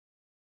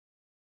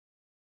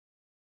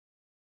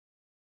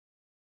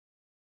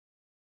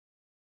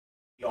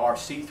Our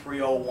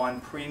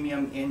C301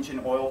 Premium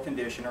Engine Oil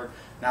Conditioner.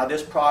 Now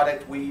this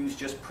product, we use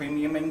just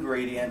premium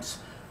ingredients.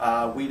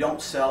 We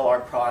don't sell our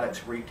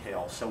products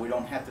retail, so we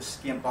don't have to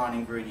skimp on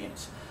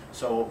ingredients.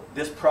 So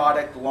this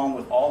product, along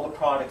with all the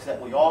products that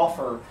we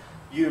offer,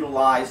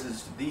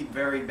 utilizes the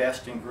very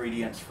best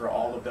ingredients for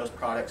all of those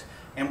products,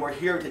 and we're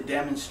here to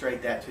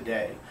demonstrate that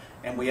today.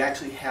 And we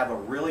actually have a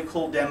really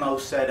cool demo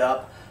set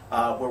up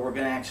where we're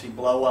going to actually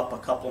blow up a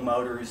couple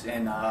motors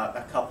and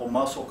a couple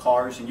muscle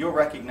cars, and you'll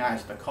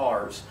recognize the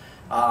cars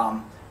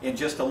in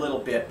just a little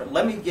bit. But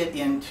let me get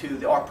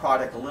into our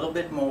product a little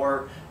bit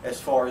more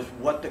as far as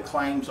what the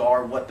claims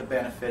are, what the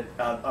benefit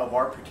of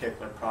our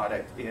particular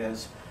product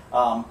is.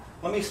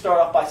 Let me start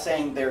off by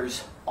saying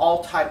there's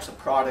all types of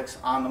products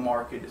on the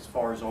market as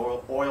far as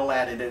oil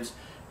additives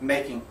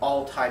making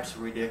all types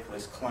of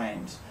ridiculous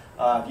claims.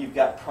 You've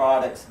got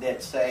products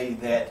that say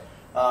that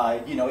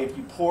you know, if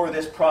you pour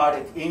this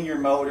product in your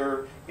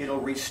motor, it'll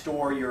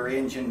restore your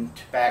engine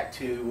back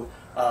to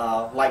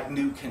like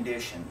new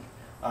condition.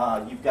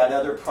 You've got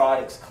other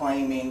products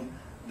claiming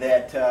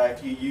that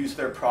if you use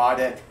their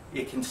product,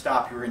 it can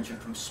stop your engine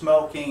from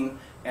smoking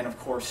and, of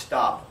course,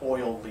 stop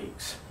oil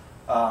leaks.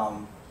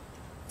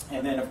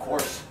 And then, of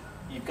course,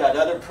 you've got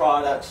other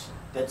products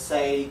that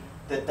say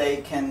that they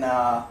can,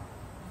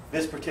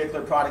 this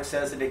particular product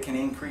says that it can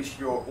increase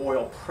your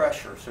oil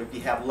pressure. So if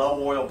you have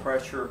low oil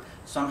pressure,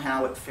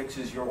 somehow it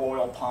fixes your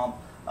oil pump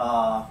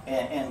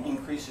and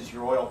increases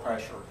your oil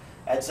pressure.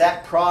 At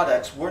ZAK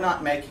Products, we're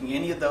not making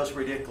any of those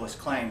ridiculous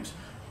claims.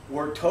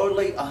 We're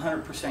totally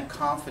 100%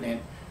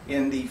 confident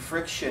in the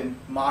friction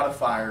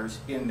modifiers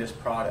in this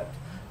product.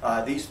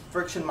 These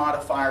friction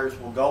modifiers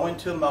will go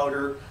into a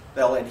motor.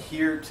 They'll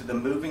adhere to the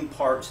moving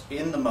parts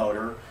in the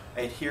motor,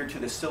 adhere to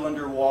the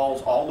cylinder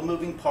walls, all the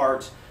moving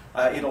parts.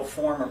 It'll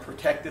form a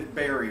protective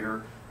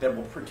barrier that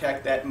will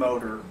protect that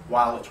motor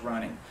while it's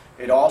running.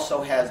 It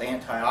also has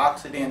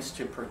antioxidants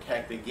to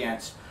protect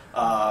against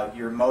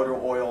your motor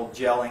oil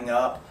gelling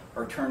up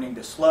or turning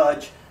to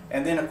sludge.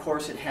 And then, of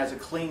course, it has a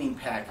cleaning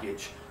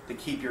package to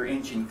keep your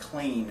engine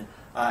clean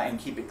and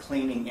keep it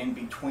cleaning in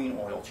between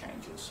oil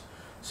changes.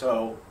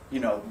 So, you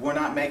know, we're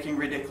not making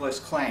ridiculous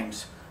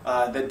claims.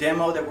 The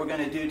demo that we're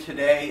going to do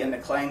today and the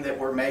claim that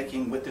we're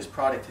making with this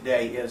product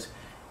today is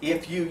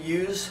if you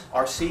use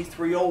our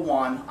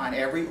C301 on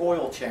every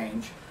oil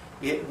change,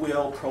 it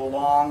will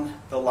prolong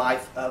the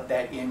life of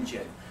that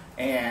engine.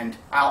 And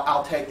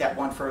I'll take that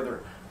one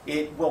further.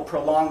 It will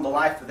prolong the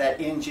life of that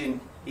engine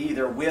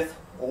either with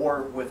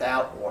or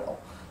without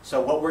oil.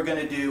 So what we're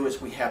going to do is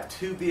we have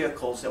two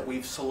vehicles that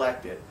we've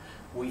selected.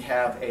 We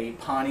have a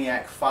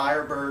Pontiac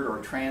Firebird or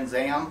Trans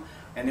Am,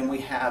 and then we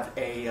have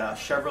a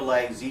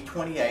Chevrolet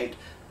Z28.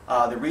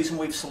 The reason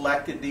we've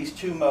selected these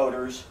two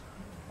motors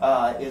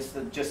is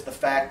just the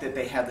fact that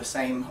they have the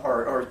same,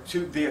 or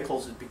two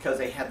vehicles, is because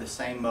they have the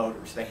same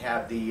motors. They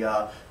have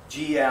the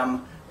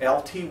GM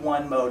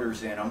LT1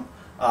 motors in them,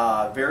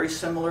 very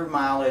similar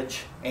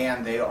mileage,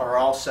 and they are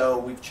also,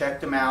 we've checked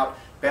them out,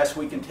 best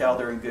we can tell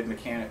they're in good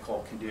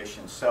mechanical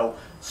condition. So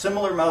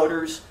similar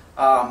motors.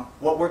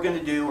 What we're going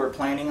to do, or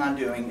planning on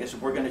doing, is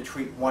we're going to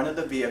treat one of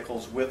the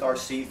vehicles with our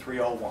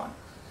C301.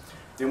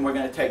 Then we're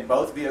going to take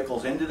both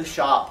vehicles into the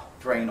shop,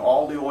 drain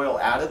all the oil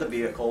out of the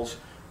vehicles,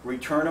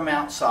 return them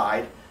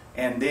outside,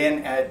 and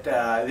then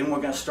then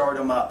we're going to start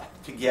them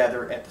up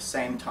together at the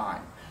same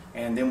time.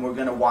 And then we're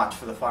going to watch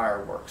for the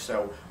fireworks.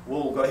 So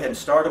we'll go ahead and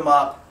start them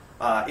up,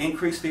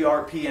 increase the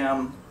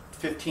RPM,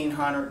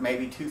 1,500,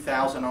 maybe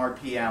 2,000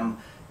 RPM,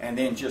 and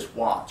then just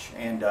watch.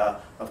 And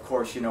of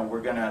course, you know,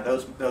 we're gonna,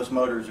 those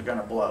motors are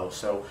gonna blow.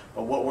 So,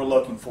 but what we're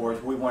looking for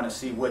is we want to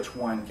see which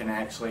one can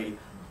actually,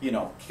 you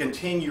know,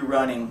 continue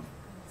running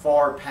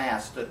far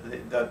past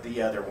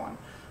the other one.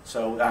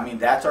 So, I mean,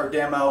 that's our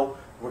demo.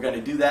 We're going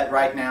to do that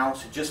right now.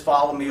 So just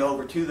follow me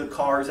over to the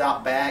cars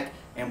out back,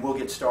 and we'll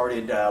get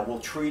started. We'll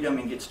treat them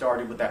and get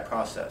started with that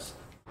process.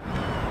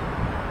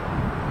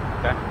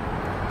 Okay.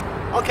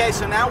 Okay,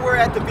 so now we're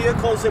at the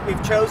vehicles that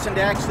we've chosen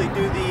to actually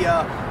do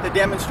the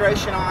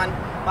demonstration on.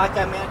 Like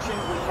I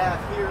mentioned, we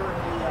have here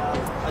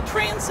a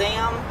Trans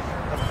Am,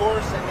 of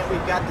course, and then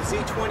we've got the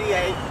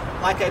Z28.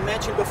 Like I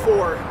mentioned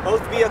before,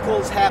 both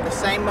vehicles have the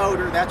same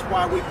motor. That's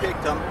why we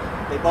picked them.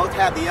 They both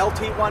have the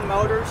LT1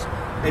 motors.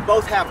 They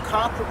both have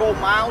comparable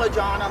mileage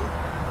on them,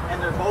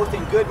 and they're both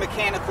in good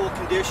mechanical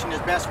condition as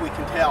best we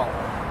can tell.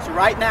 So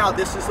right now,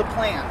 this is the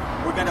plan.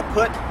 We're going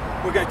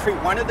to treat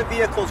one of the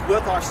vehicles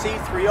with our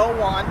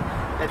C301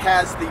 that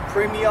has the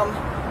premium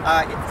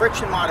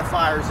friction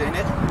modifiers in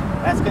it.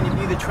 That's going to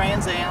be the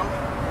Trans Am.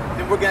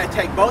 Then we're going to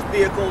take both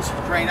vehicles,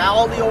 drain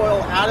all the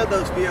oil out of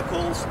those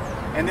vehicles,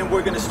 and then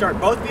we're going to start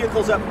both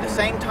vehicles up at the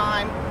same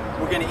time.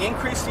 We're going to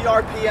increase the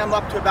RPM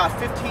up to about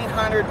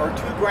 1,500 or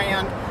 2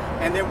 grand,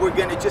 and then we're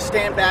going to just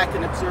stand back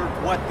and observe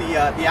what the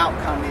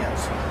outcome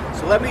is.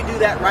 So let me do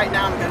that right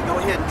now. I'm going to go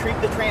ahead and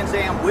treat the Trans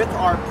Am with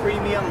our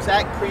premium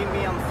ZAK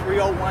Premium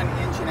 301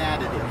 engine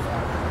additive.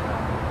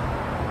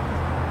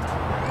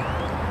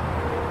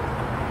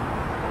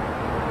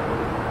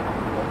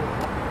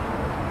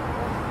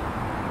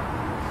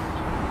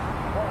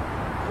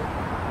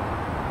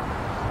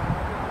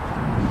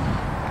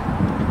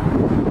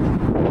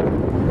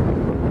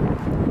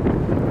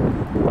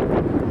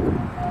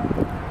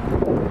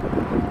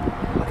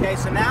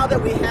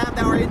 that we have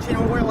our engine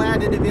oil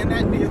additive in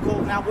that vehicle,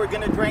 now we're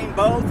going to drain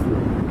both,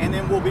 and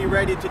then we'll be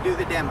ready to do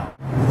the demo.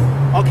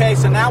 Okay,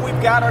 so now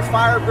we've got our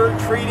Firebird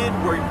treated.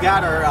 We've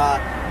got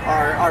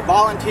our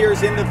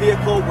volunteers in the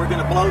vehicle. We're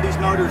going to blow these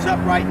motors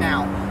up right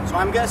now. So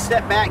I'm going to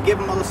step back, give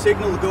them a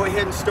signal to go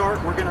ahead and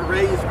start. We're going to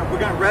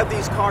rev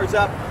these cars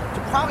up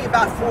to probably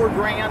about 4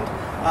 grand.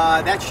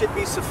 That should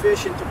be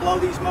sufficient to blow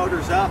these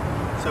motors up.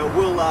 So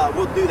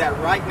we'll do that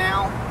right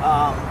now.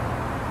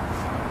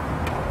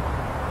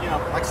 You know,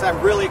 like I said,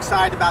 I'm really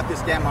excited about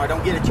this demo. I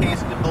don't get a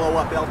chance to blow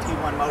up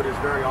LT1 motors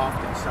very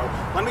often. So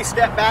let me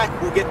step back.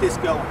 We'll get this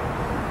going.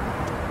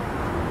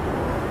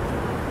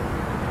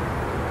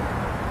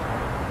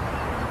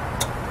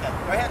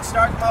 Go ahead and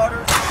start the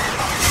motors.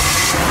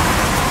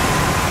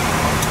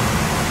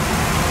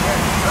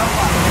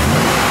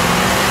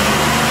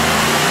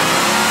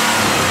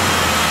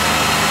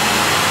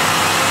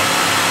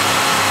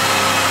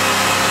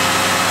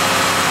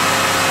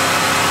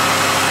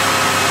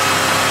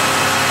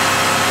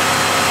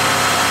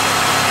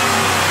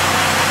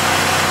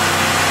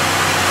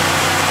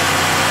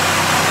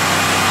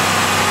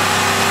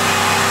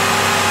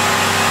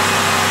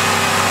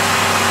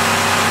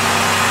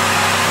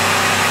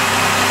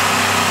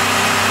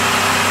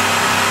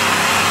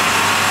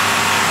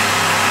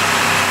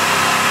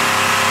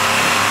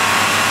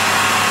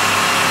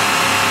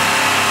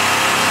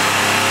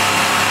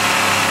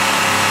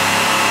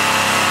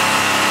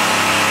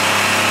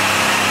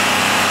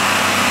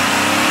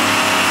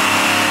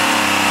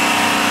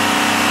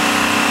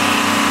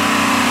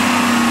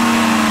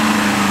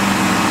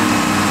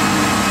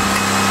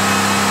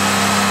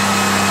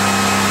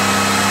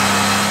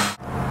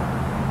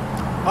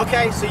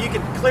 Okay, so you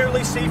can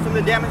clearly see from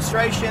the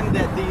demonstration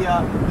that the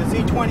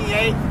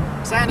Z28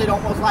 sounded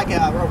almost like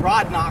a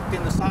rod knocked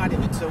in the side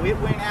of it. So it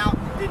went out,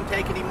 didn't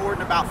take any more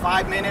than about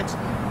 5 minutes.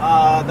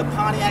 The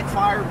Pontiac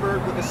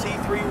Firebird with the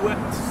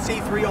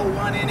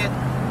C301 in it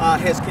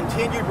has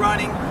continued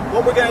running.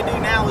 What we're going to do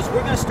now is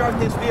we're going to start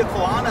this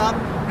vehicle on up,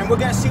 and we're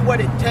going to see what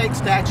it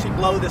takes to actually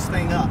blow this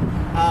thing up.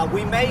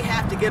 We may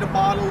have to get a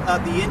bottle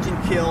of the engine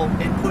kill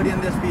and put in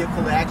this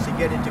vehicle to actually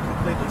get it to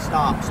completely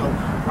stop. So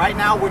right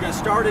now we're going to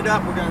start it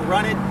up, we're going to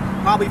run it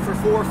probably for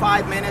 4 or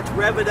 5 minutes,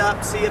 rev it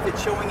up, see if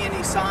it's showing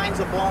any signs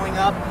of blowing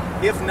up.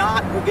 If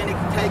not, we're going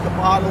to take a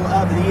bottle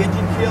of the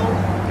engine kill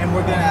and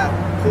we're going to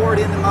pour it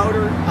in the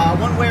motor.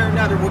 One way or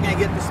another, we're going to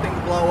get this thing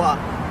to blow up,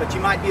 but you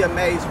might be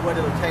amazed what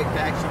it'll take to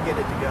actually get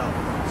it to go.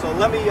 So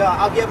let me,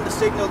 I'll give them the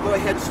signal, go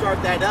ahead and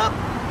start that up,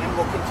 and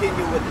we'll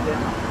continue with the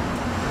demo.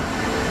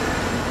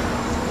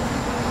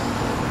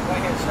 Go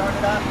ahead and start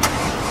it up.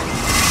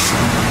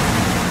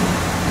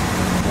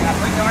 Now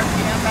bring the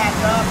RPM back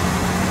up.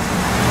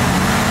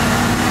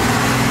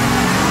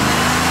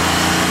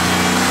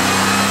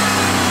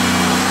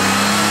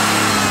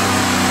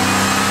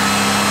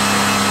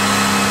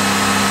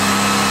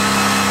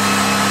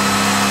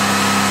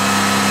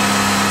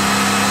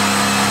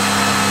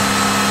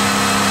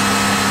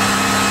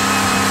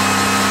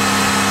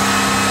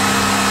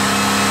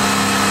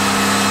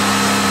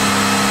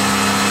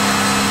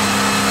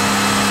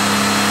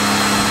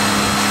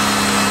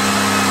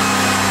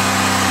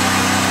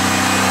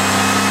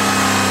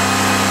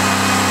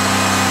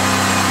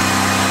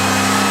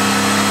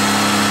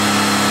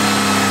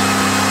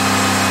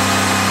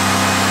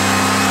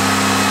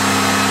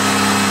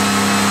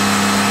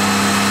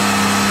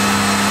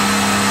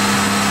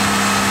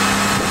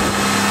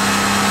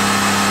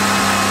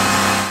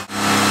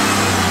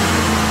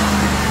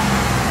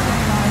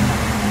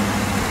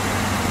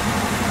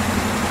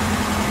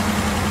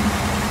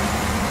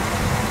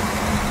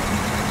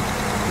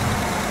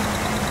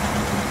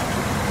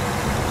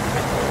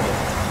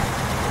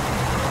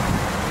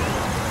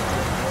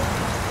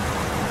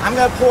 I'm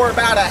going to pour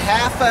about a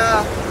half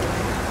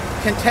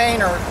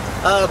container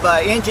of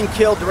engine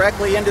kill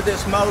directly into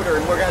this motor,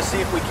 and we're going to see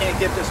if we can't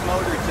get this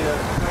motor to go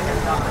ahead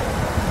and die.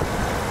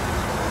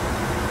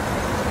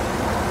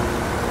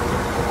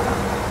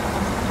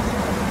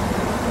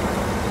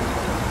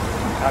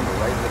 Time to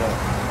raise it up.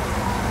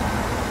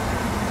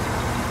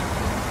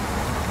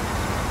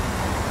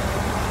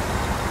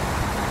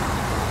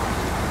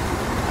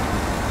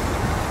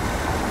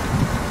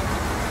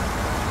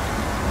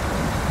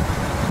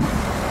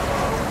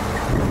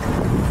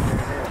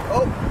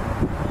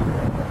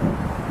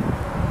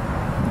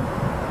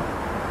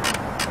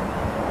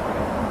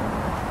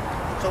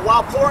 So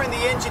while pouring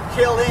the engine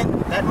kill in,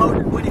 that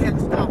motor went ahead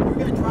and stopped. We're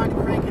going to try to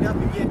crank it up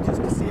again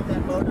just to see if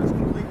that motor is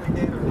completely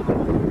dead or not.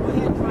 Go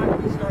ahead and try to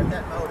restart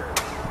that motor.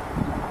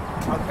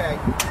 Okay.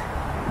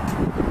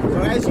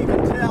 So as you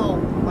can tell,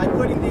 by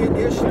putting the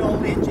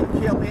additional engine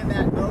kill in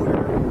that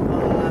motor,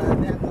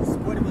 that was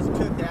what it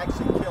took to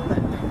actually kill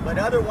that thing. But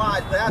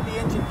otherwise, without the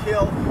engine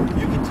kill,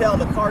 you can tell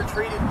the car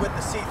treated with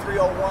the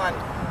C301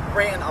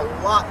 ran a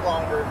lot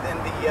longer than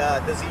the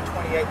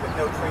Z28 with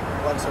no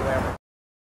treatment whatsoever.